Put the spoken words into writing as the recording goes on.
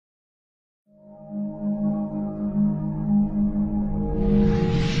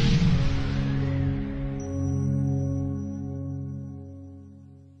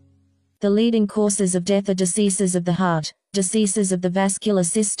The leading causes of death are diseases of the heart, diseases of the vascular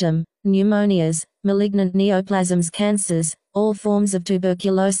system, pneumonias, malignant neoplasms, cancers, all forms of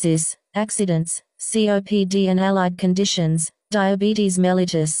tuberculosis, accidents, COPD and allied conditions, diabetes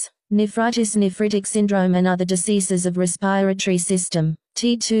mellitus, nephritis, nephritic syndrome and other diseases of respiratory system.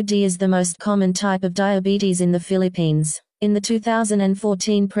 T2D is the most common type of diabetes in the Philippines. In the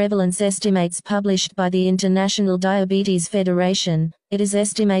 2014 prevalence estimates published by the International Diabetes Federation, it is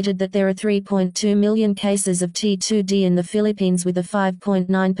estimated that there are 3.2 million cases of T2D in the Philippines with a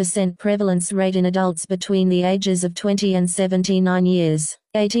 5.9% prevalence rate in adults between the ages of 20 and 79 years.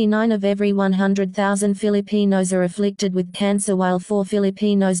 89 of every 100,000 Filipinos are afflicted with cancer, while 4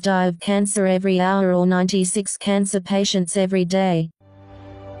 Filipinos die of cancer every hour or 96 cancer patients every day.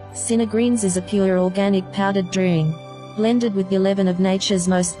 Synergreens is a pure organic powdered drink. Blended with 11 of nature's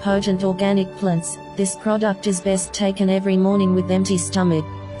most potent organic plants, this product is best taken every morning with empty stomach.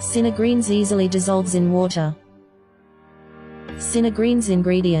 Synergreens easily dissolves in water. Synergreens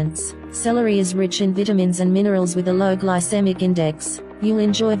ingredients. Celery is rich in vitamins and minerals with a low glycemic index. You'll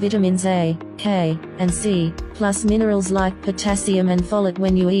enjoy vitamins A, K, and C, plus minerals like potassium and folate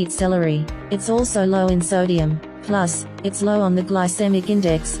when you eat celery. It's also low in sodium. Plus, it's low on the glycemic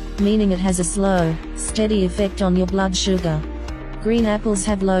index, meaning it has a slow, steady effect on your blood sugar. Green apples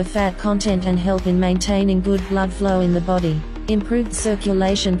have low fat content and help in maintaining good blood flow in the body. Improved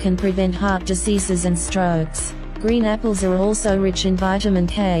circulation can prevent heart diseases and strokes. Green apples are also rich in vitamin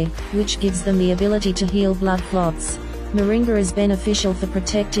K, which gives them the ability to heal blood clots. Moringa is beneficial for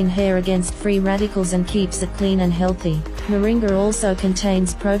protecting hair against free radicals and keeps it clean and healthy. Moringa also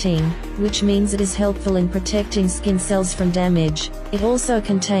contains protein, which means it is helpful in protecting skin cells from damage. It also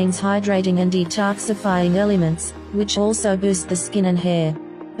contains hydrating and detoxifying elements, which also boost the skin and hair.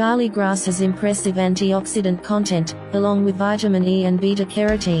 Barley grass has impressive antioxidant content, along with vitamin E and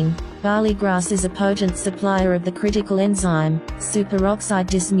beta-carotene. Barley grass is a potent supplier of the critical enzyme, superoxide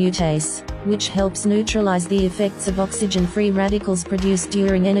dismutase, which helps neutralize the effects of oxygen-free radicals produced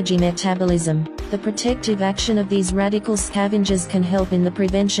during energy metabolism. The protective action of these radical scavengers can help in the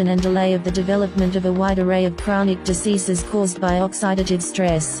prevention and delay of the development of a wide array of chronic diseases caused by oxidative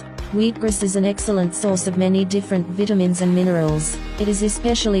stress. Wheatgrass is an excellent source of many different vitamins and minerals. It is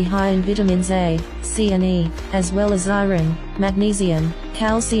especially high in vitamins A, C and E, as well as iron, magnesium,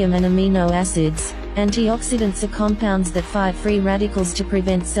 calcium and amino acids. Antioxidants are compounds that fight free radicals to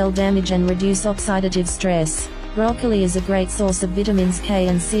prevent cell damage and reduce oxidative stress. Broccoli is a great source of vitamins K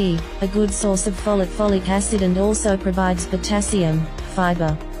and C, a good source of folic acid and also provides potassium,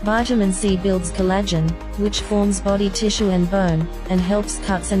 fiber. Vitamin C builds collagen, which forms body tissue and bone, and helps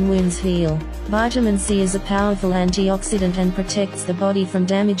cuts and wounds heal. Vitamin C is a powerful antioxidant and protects the body from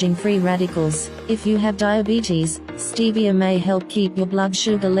damaging free radicals. If you have diabetes, stevia may help keep your blood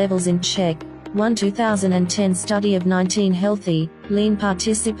sugar levels in check. One 2010 study of 19 healthy, lean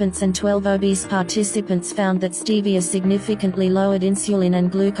participants and 12 obese participants found that stevia significantly lowered insulin and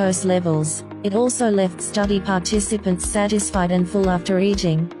glucose levels. It also left study participants satisfied and full after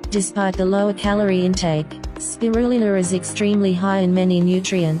eating, despite the lower calorie intake. Spirulina is extremely high in many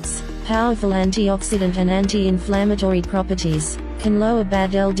nutrients, powerful antioxidant and anti-inflammatory properties, can lower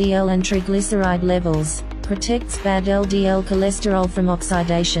bad LDL and triglyceride levels, protects bad LDL cholesterol from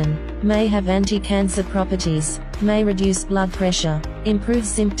oxidation, may have anti-cancer properties, may reduce blood pressure, improve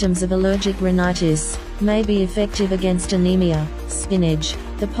symptoms of allergic rhinitis, may be effective against anemia. Spinach.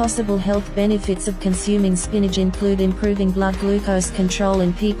 The possible health benefits of consuming spinach include improving blood glucose control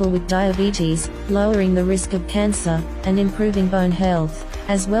in people with diabetes, lowering the risk of cancer, and improving bone health,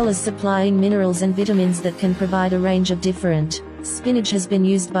 as well as supplying minerals and vitamins that can provide a range of different. Spinach has been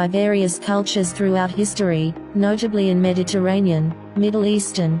used by various cultures throughout history, notably in Mediterranean, Middle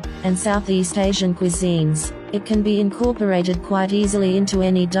Eastern, and Southeast Asian cuisines. It can be incorporated quite easily into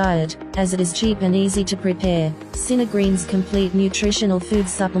any diet, as it is cheap and easy to prepare. Synergreens Complete Nutritional Food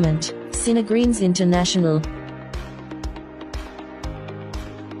Supplement. Synergreens International.